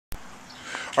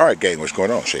Alright gang, what's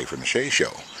going on? Shay from the SHEA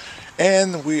Show.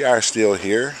 And we are still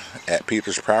here at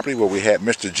Peter's property where we had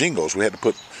Mr. Jingles. We had to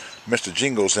put Mr.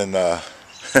 Jingles and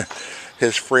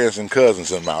his friends and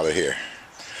cousins and them out of here.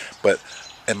 But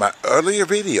in my earlier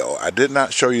video, I did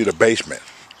not show you the basement.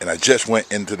 And I just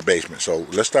went into the basement. So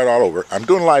let's start all over. I'm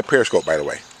doing a live Periscope, by the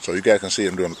way. So you guys can see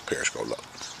I'm doing Periscope. Look.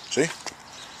 See?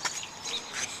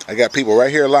 I got people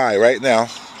right here live right now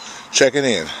checking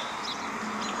in.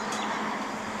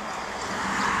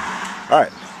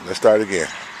 Alright, let's start again.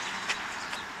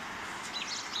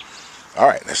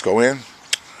 Alright, let's go in.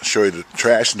 I'll show you the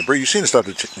trash and debris. You've seen the stuff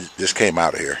that just came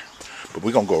out of here. But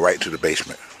we're going to go right to the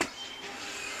basement.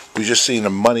 We just seen a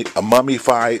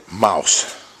mummified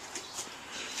mouse.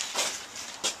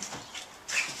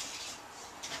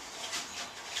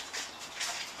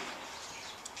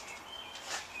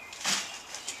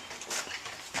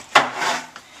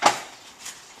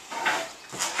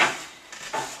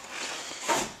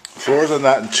 Floors are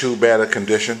not in too bad a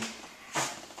condition.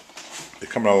 They're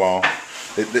coming along.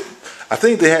 I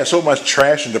think they had so much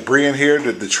trash and debris in here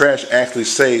that the trash actually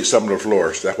saved some of the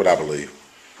floors. That's what I believe.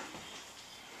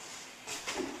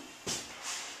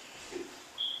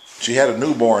 She had a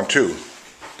newborn too.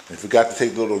 And forgot to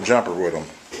take the little jumper with them.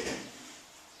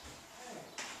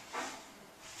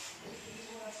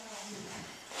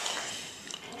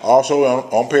 Also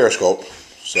on Periscope.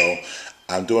 So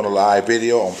I'm doing a live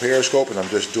video on Periscope, and I'm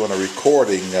just doing a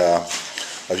recording of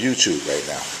YouTube right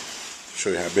now. Show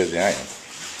you how busy I am.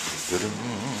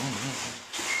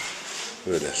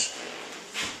 Look at this.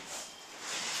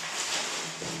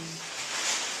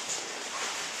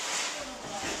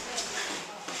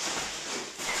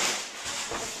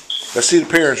 Let's see the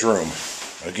parents' room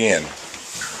again.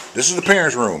 This is the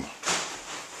parents' room.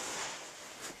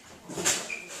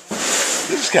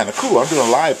 This is kind of cool. I'm doing a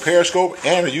live Periscope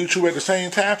and a YouTube at the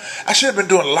same time. I should have been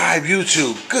doing live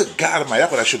YouTube. Good God Almighty,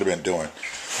 that's what I should have been doing.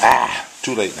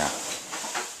 Too late now.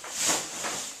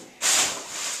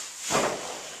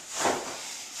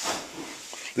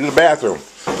 Look at the bathroom.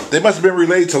 They must have been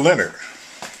related to Leonard.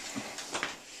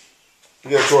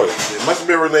 Look at the toilet. It must have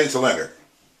been related to Leonard.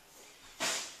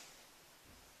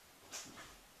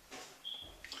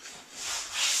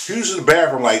 Who uses the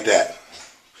bathroom like that?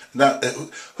 Now,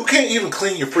 who can't even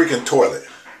clean your freaking toilet?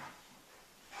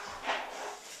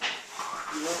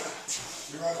 You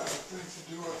run out of things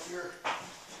to do up here,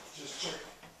 just check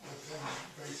within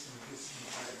the basement and get some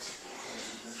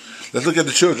bags. Let's look at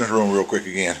the children's room real quick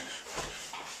again.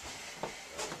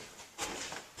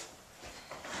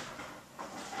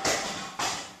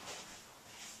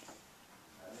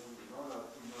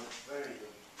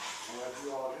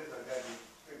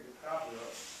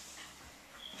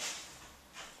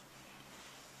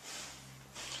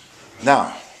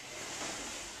 Now,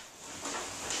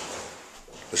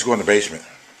 let's go in the basement.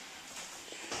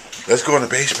 Let's go in the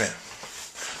basement.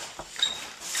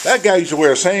 That guy used to wear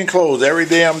the same clothes every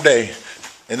damn day.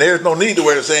 And there's no need to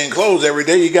wear the same clothes every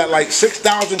day. You got like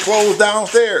 6,000 clothes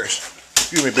downstairs.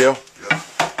 Excuse me, Bill. Yeah.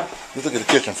 Let's look at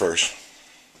the kitchen first.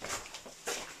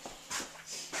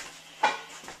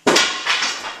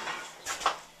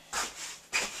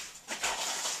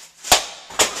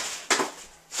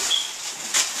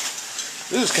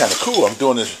 This is kind of cool. I'm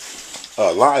doing this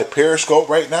live Periscope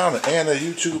right now and a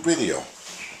YouTube video.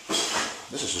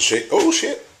 This is a SHEA. Oh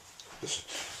shit! This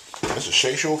is a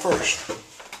SHEA Show first. I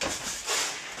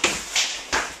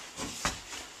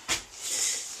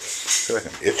feel like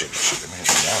I'm itching. Shit, let me get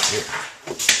down here.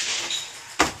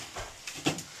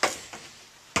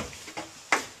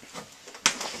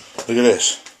 Look at this.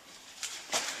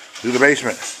 Look at the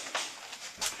basement.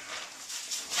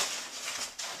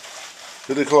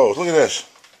 Look at the clothes. Look at this.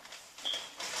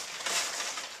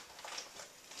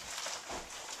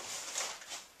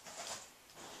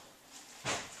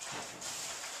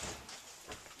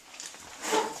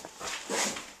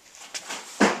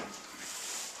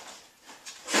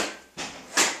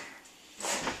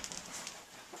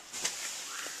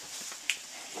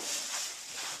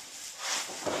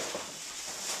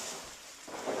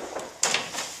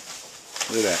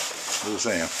 Look at that. Little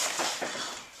Sam.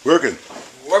 Working.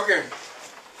 Working.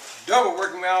 Double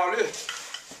working with all this.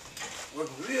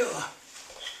 Working real.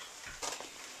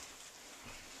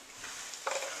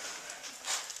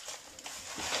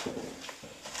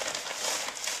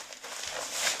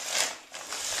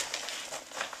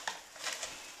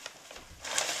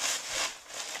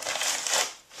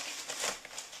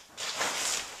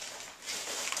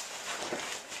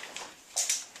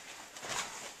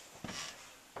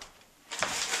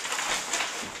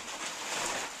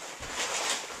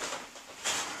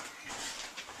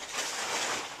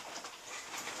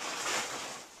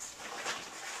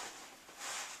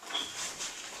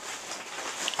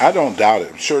 I don't doubt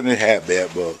it. I'm sure they had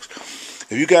bed bugs.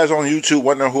 If you guys on YouTube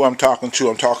wondering who I'm talking to,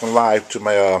 I'm talking live to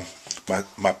my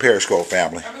my Periscope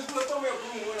family. Hey, Mr. Will, throw me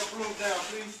a broom down,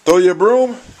 please. Throw your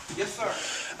broom? Yes, sir.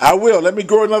 I will. Let me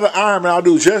grow another arm and I'll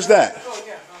do just that. Oh,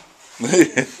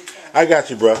 yeah. I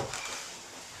got you, bro.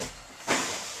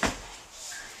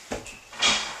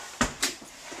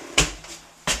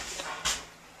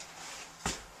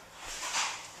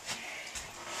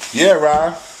 Yeah,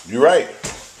 Ron, you're right.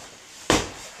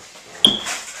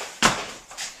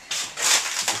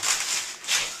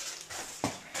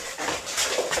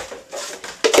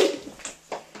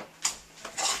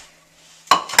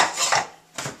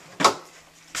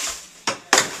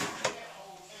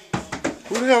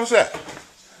 Who the hell was that?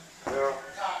 Yeah.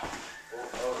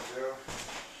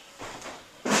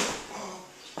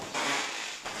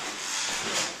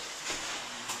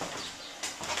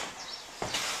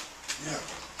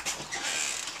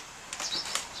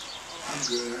 I'm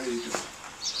good. How you doing?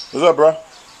 What's up, bro?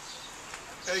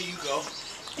 There you go.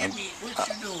 Give me, what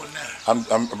you doing now?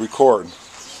 I'm recording.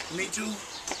 Me too?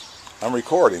 I'm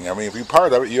recording. I mean, if you're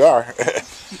part of it, you are.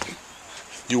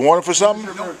 You want it for something?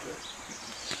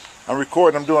 I'm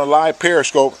recording. I'm doing a live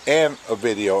Periscope and a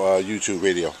video, YouTube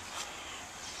video.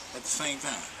 At the same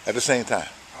time? At the same time.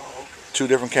 Oh, okay. 2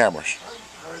 different cameras.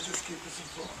 All right, just keep us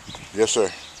informed. Yes, sir.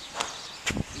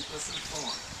 Keep us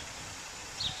informed.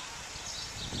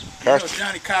 You know,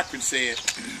 Johnny Cochran said,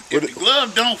 if the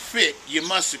glove don't fit, you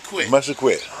must have quit. Must have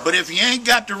quit. But if you ain't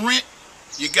got the rent,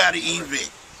 you got to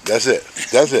evict. That's it.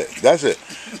 That's it. That's it.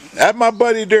 That's my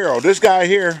buddy Daryl. This guy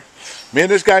here, me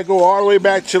and this guy go all the way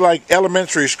back to like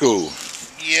elementary school.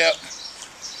 Yep.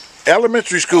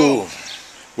 Elementary school,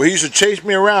 where he used to chase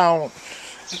me around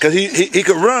because he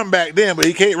could run back then, but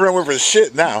he can't run with his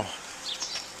shit now.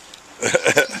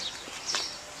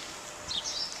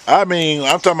 I mean,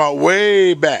 I'm talking about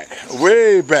way back,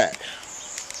 way back.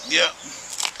 Yep.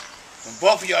 And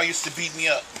both of y'all used to beat me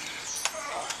up.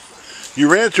 You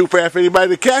ran too fast for anybody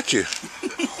to catch you.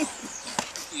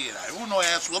 Yeah, I want no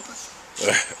ass whooping.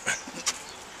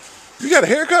 You got a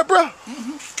haircut, bro?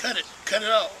 Cut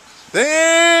it off.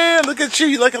 Damn, look at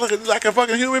you, like a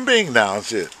fucking human being now and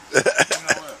shit. You know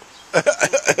what?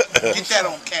 Get that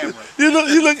on camera.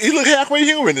 You look halfway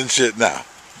human and shit now.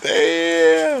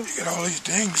 Damn. You got all these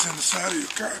dings in the side of your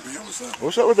car, man. What's up?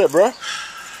 What's up with that, bro?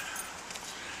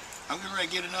 I'm getting ready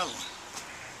to get another one.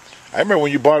 I remember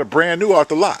when you bought a brand new off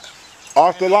the lot.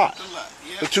 Off the lot.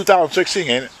 Yeah. It's 2016,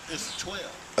 ain't it? It's 12.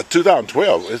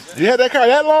 2012. You had that car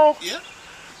that long? Yeah.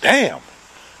 Damn.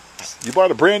 You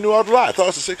bought a brand new off the lot. I thought it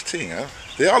was a 16, huh?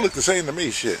 They all look the same to me,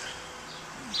 shit.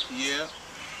 Yeah.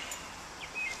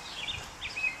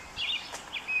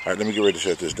 All right, let me get ready to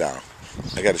shut this down.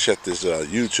 I got to shut this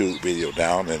YouTube video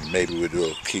down, and maybe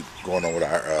we'll keep going on with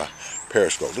our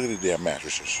Periscope. Look at these damn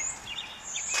mattresses.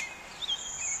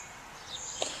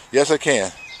 Yes, I can.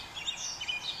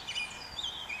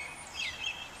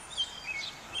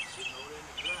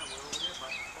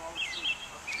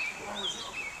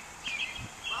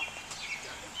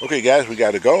 Okay, guys, we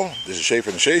got to go. This is Shay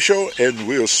from the Shay Show, and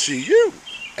we'll see you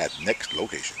at next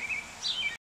location.